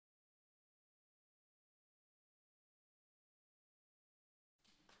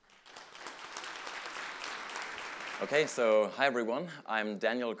Okay, so hi everyone. I'm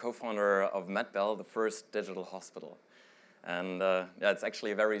Daniel, co-founder of Medbelle, the first digital hospital. And yeah, it's actually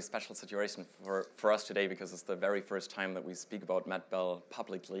a very special situation for us today because it's the very first time that we speak about Medbelle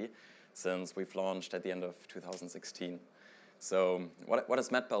publicly since we've launched at the end of 2016. So what is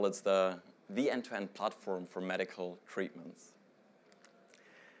Medbelle? It's the end-to-end platform for medical treatments.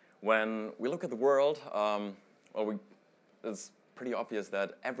 When we look at the world, it's pretty obvious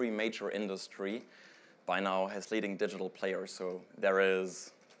that every major industry by now has leading digital players. So there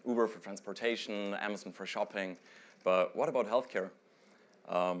is Uber for transportation, Amazon for shopping. But what about healthcare?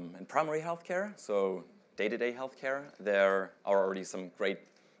 In primary healthcare, so day-to-day healthcare, there are already some great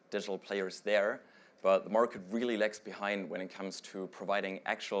digital players there. But the market really lags behind when it comes to providing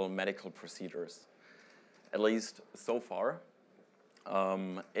actual medical procedures. At least so far.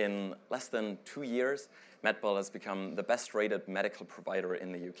 In less than 2 years, Medbelle has become the best-rated medical provider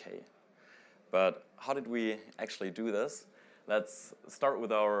in the UK. But how did we actually do this? Let's start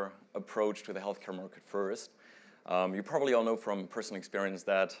with our approach to the healthcare market first. You probably all know from personal experience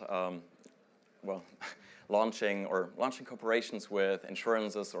that launching corporations with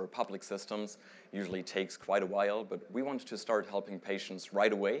insurances or public systems usually takes quite a while, but we wanted to start helping patients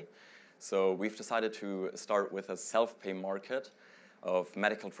right away. So we've decided to start with a self-pay market of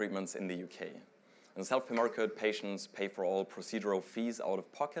medical treatments in the UK. In the self-pay market, patients pay for all procedural fees out of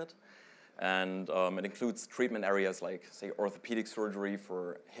pocket. And it includes treatment areas like, say, orthopedic surgery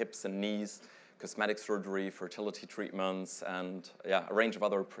for hips and knees, cosmetic surgery, fertility treatments, and yeah, a range of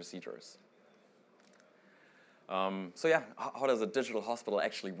other procedures. So yeah, how does a digital hospital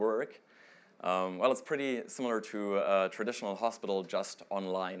actually work? Well, it's pretty similar to a traditional hospital, just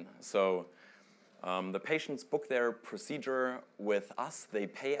online. So the patients book their procedure with us, they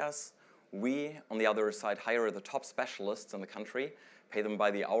pay us. We, on the other side, hire the top specialists in the country, pay them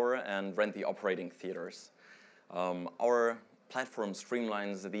by the hour, and rent the operating theaters. Our platform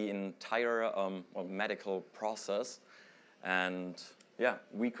streamlines the entire medical process, and yeah,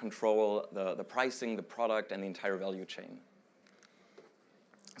 we control the pricing, the product, and the entire value chain.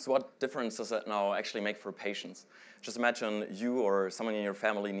 So what difference does that now actually make for patients? Just imagine you or someone in your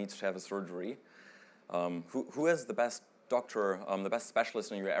family needs to have a surgery. Who is the best doctor, the best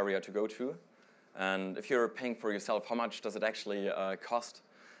specialist in your area to go to? And if you're paying for yourself, how much does it actually cost?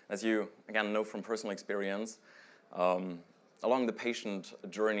 As you, again, know from personal experience, along the patient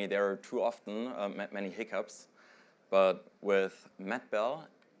journey, there are too often many hiccups. But with Medbelle,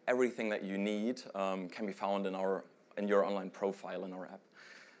 everything that you need can be found in your online profile in our app.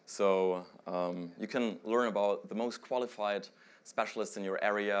 So you can learn about the most qualified specialists in your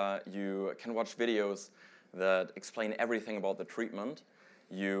area. You can watch videos that explain everything about the treatment.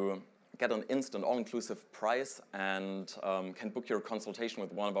 You get an instant all-inclusive price and can book your consultation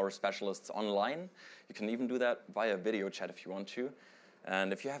with one of our specialists online. You can even do that via video chat if you want to.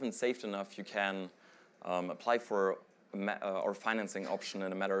 And if you haven't saved enough, you can apply for our financing option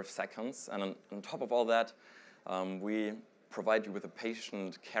in a matter of seconds. And on top of all that, we provide you with a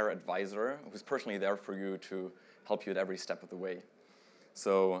patient care advisor who's personally there for you to help you at every step of the way.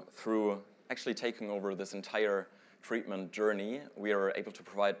 So through actually taking over this entire treatment journey, we are able to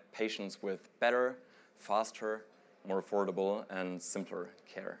provide patients with better, faster, more affordable, and simpler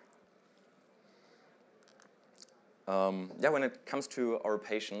care. When it comes to our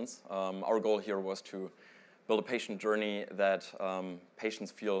patients, our goal here was to build a patient journey that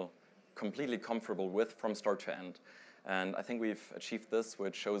patients feel completely comfortable with from start to end. And I think we've achieved this,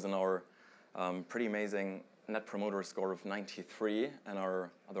 which shows in our pretty amazing Net Promoter Score of 93 and our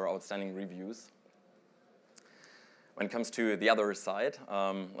other outstanding reviews. When it comes to the other side,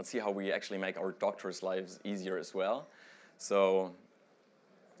 let's see how we actually make our doctors' lives easier as well. So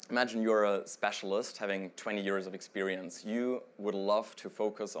imagine you're a specialist having 20 years of experience. You would love to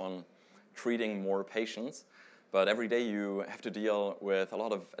focus on treating more patients, but every day you have to deal with a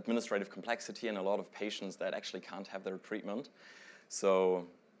lot of administrative complexity and a lot of patients that actually can't have their treatment. So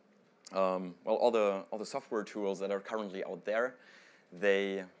all the software tools that are currently out there,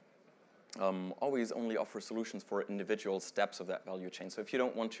 they always only offer solutions for individual steps of that value chain. So if you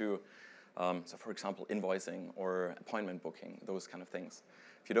don't want to, so for example, invoicing or appointment booking, those kind of things.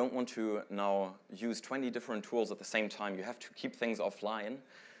 If you don't want to now use 20 different tools at the same time, you have to keep things offline,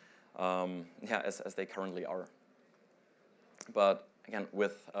 as they currently are. But again,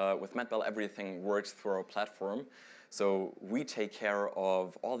 with Medbelle, everything works through our platform. So we take care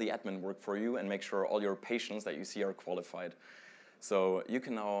of all the admin work for you and make sure all your patients that you see are qualified. So you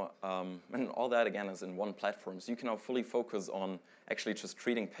can now, and all that again is in one platform, so you can now fully focus on actually just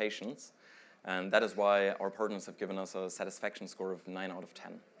treating patients. And that is why our partners have given us a satisfaction score of 9 out of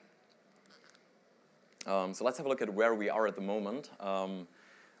 10. So let's have a look at where we are at the moment.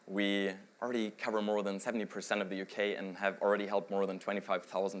 We already cover more than 70% of the UK and have already helped more than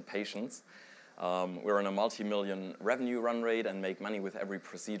 25,000 patients. We're on a multi-million revenue run rate and make money with every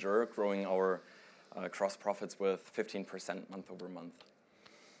procedure, growing our gross profits with 15% month over month.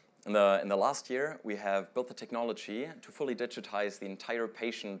 In the last year, we have built the technology to fully digitize the entire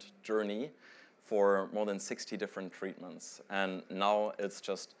patient journey for more than 60 different treatments. And now it's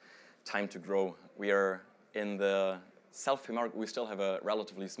just time to grow. We are in the self-pay market. We still have a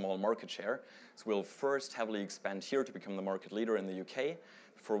relatively small market share. So we'll first heavily expand here to become the market leader in the UK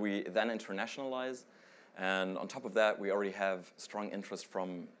before we then internationalize. And on top of that, we already have strong interest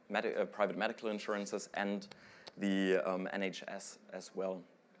from private medical insurances and the NHS as well.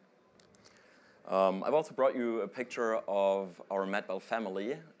 I've also brought you a picture of our Medbelle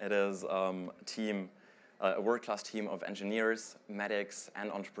family. It is a world-class team of engineers, medics,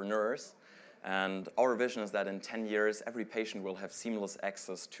 and entrepreneurs. And our vision is that in 10 years, every patient will have seamless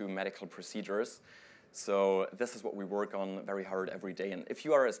access to medical procedures. So this is what we work on very hard every day. And if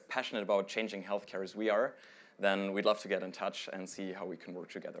you are as passionate about changing healthcare as we are, then we'd love to get in touch and see how we can work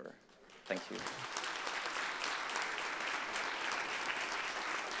together. Thank you.